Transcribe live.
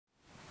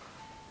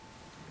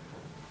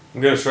I'm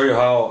going to show you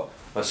how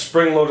a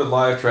spring-loaded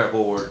live trap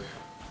will work.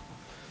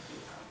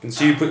 You can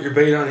see you put your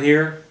bait on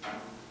here,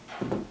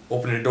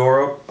 open your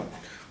door up,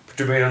 put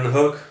your bait on the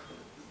hook.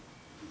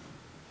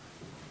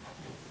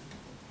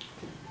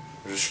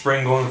 There's a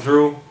spring going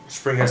through.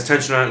 Spring has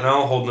tension on it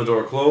now, holding the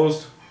door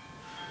closed.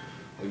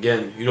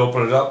 Again, you'd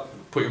open it up,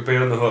 put your bait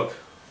on the hook.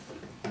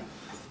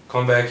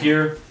 Come back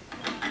here,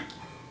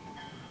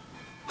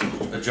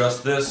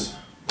 adjust this.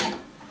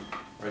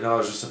 Right now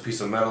there's just a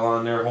piece of metal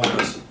on there.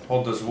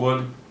 Hold this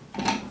wood.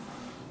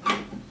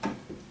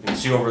 You can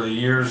see over the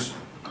years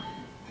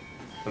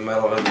the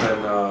metal has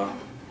been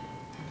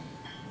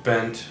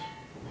bent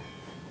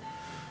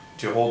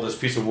to hold this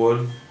piece of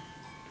wood.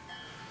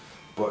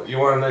 But you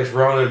want a nice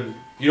rounded,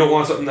 you don't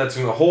want something that's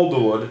going to hold the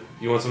wood.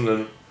 You want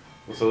something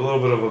with a little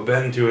bit of a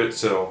bend to it,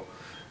 so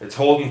it's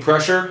holding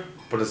pressure,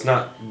 but it's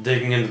not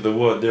digging into the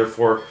wood.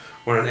 Therefore,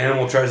 when an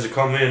animal tries to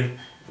come in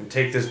and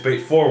take this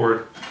bait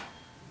forward,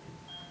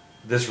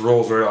 this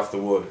rolls right off the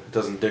wood. It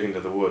doesn't dig into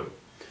the wood.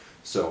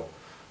 So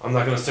I'm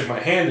not going to stick my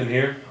hand in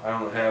here. I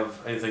don't have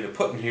anything to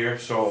put in here,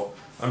 so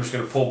I'm just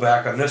going to pull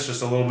back on this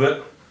just a little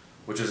bit,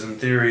 which is in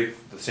theory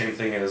the same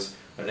thing as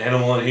an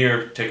animal in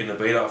here taking the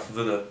bait off of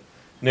the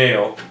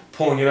nail,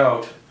 pulling it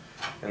out,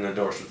 and the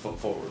door should flip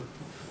forward.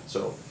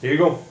 So here you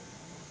go.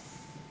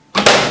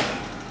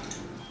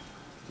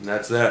 And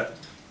that's that.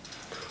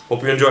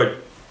 Hope you enjoyed.